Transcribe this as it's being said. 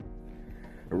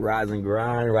Rise and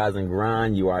grind, rise and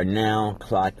grind. You are now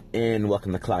clocked in.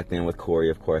 Welcome to Clocked In with Corey.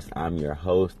 Of course, I'm your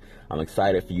host. I'm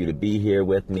excited for you to be here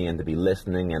with me and to be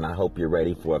listening, and I hope you're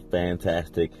ready for a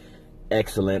fantastic,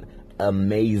 excellent,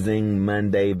 amazing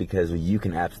Monday, because you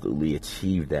can absolutely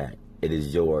achieve that. It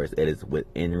is yours. It is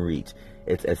within reach.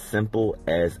 It's as simple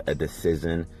as a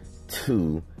decision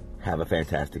to have a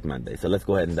fantastic Monday. So let's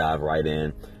go ahead and dive right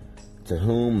in. To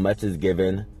whom much is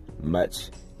given,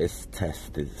 much is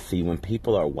tested. See, when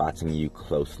people are watching you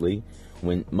closely,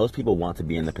 when most people want to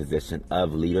be in the position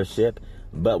of leadership,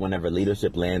 but whenever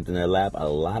leadership lands in their lap, a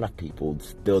lot of people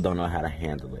still don't know how to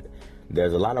handle it.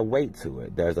 There's a lot of weight to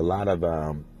it. There's a lot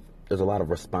of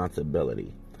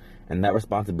responsibility, and that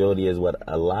responsibility is what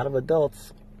a lot of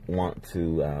adults want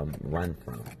to run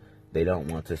from. They don't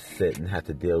want to sit and have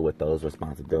to deal with those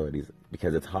responsibilities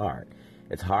because it's hard.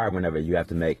 It's hard whenever you have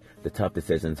to make the tough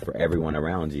decisions for everyone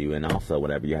around you, and also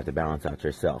whenever you have to balance out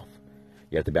yourself.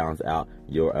 You have to balance out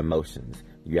your emotions.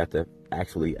 You have to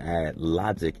actually add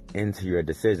logic into your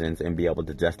decisions and be able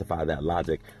to justify that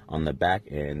logic on the back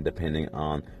end, depending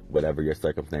on whatever your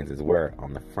circumstances were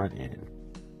on the front end.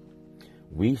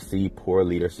 We see poor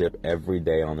leadership every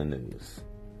day on the news.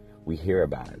 We hear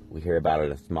about it. We hear about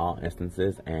it in small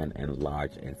instances and in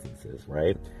large instances,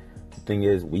 right? The thing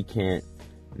is, we can't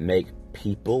make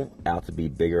people out to be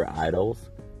bigger idols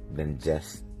than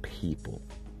just people.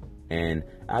 And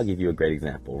I'll give you a great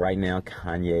example. Right now,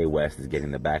 Kanye West is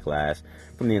getting the backlash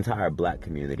from the entire black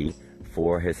community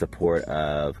for his support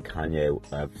of Kanye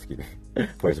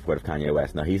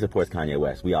West. No, he supports Kanye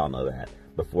West. We all know that.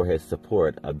 But for his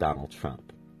support of Donald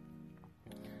Trump.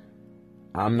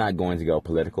 I'm not going to go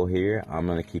political here. I'm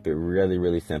going to keep it really,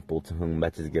 really simple. To whom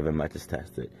much is given, much is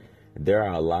tested. There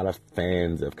are a lot of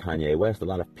fans of Kanye West, a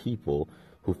lot of people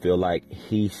who feel like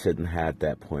he shouldn't have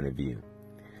that point of view.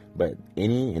 But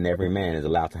any and every man is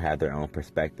allowed to have their own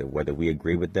perspective, whether we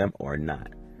agree with them or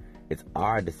not. It's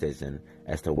our decision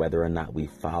as to whether or not we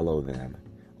follow them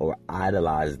or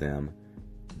idolize them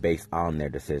based on their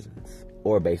decisions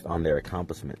or based on their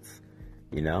accomplishments.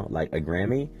 You know, like a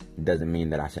Grammy doesn't mean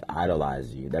that I should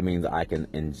idolize you. That means I can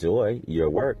enjoy your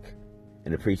work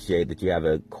and appreciate that you have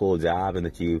a cool job and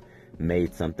that you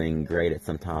made something great at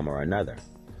some time or another.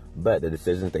 But the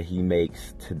decisions that he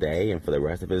makes today and for the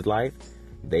rest of his life,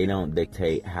 they don't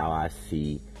dictate how I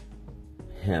see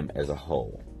him as a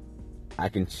whole. I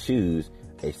can choose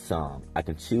a song. I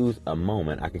can choose a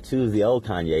moment. I can choose the old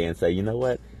Kanye and say, you know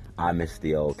what? I miss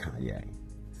the old Kanye.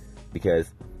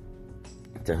 Because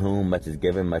to whom much is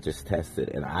given, much is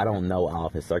tested. And I don't know all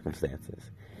of his circumstances.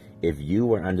 If you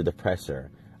were under the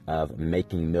pressure of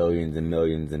making millions and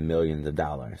millions and millions of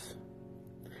dollars,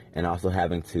 and also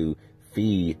having to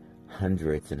feed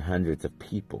hundreds and hundreds of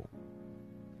people,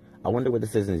 I wonder what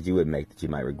decisions you would make that you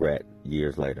might regret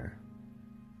years later.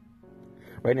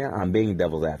 Right now, I'm being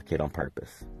devil's advocate on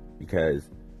purpose, because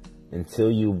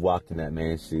until you walked in that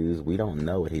man's shoes, we don't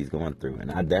know what he's going through.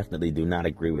 And I definitely do not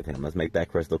agree with him. Let's make that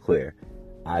crystal clear.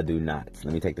 I do not.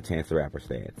 Let me take the Chance the Rapper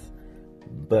stance.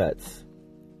 But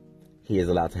he is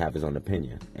allowed to have his own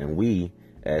opinion. And we,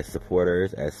 as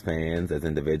supporters, as fans, as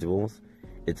individuals,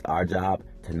 it's our job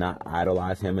to not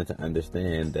idolize him and to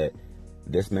understand that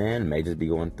this man may just be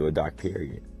going through a dark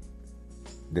period.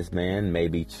 This man may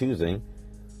be choosing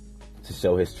to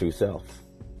show his true self.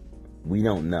 We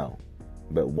don't know.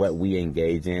 But what we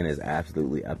engage in is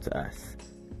absolutely up to us.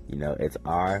 You know, it's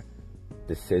our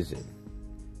decision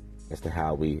as to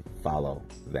how we follow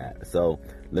that. So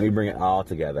let me bring it all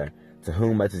together. To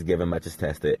whom much is given, much is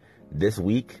tested. This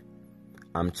week,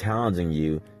 I'm challenging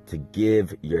you to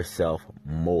give yourself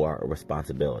more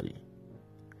responsibility.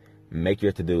 Make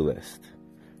your to-do list.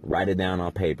 Write it down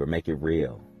on paper. Make it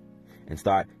real. And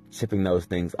start chipping those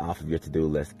things off of your to-do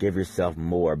list. Give yourself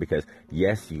more, because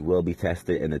yes, you will be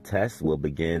tested, and the test will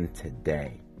begin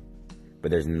today.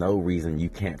 But there's no reason you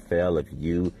can't fail if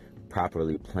you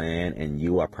properly plan and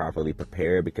you are properly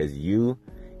prepared, because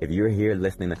if you're here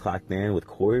listening to Clocked In with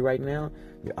Corey right now,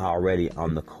 you're already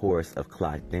on the course of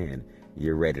Clocked In.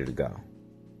 You're ready to go.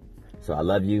 So I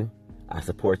love you. I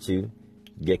support you.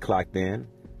 Get clocked in.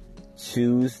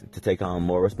 Choose to take on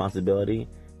more responsibility,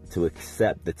 to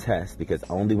accept the test, because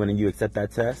only when you accept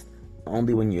that test,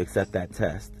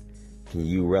 can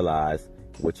you realize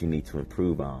what you need to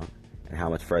improve on and how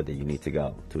much further you need to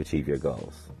go to achieve your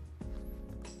goals.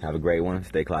 Have a great one.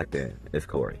 Stay clocked in. It's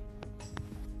Corey.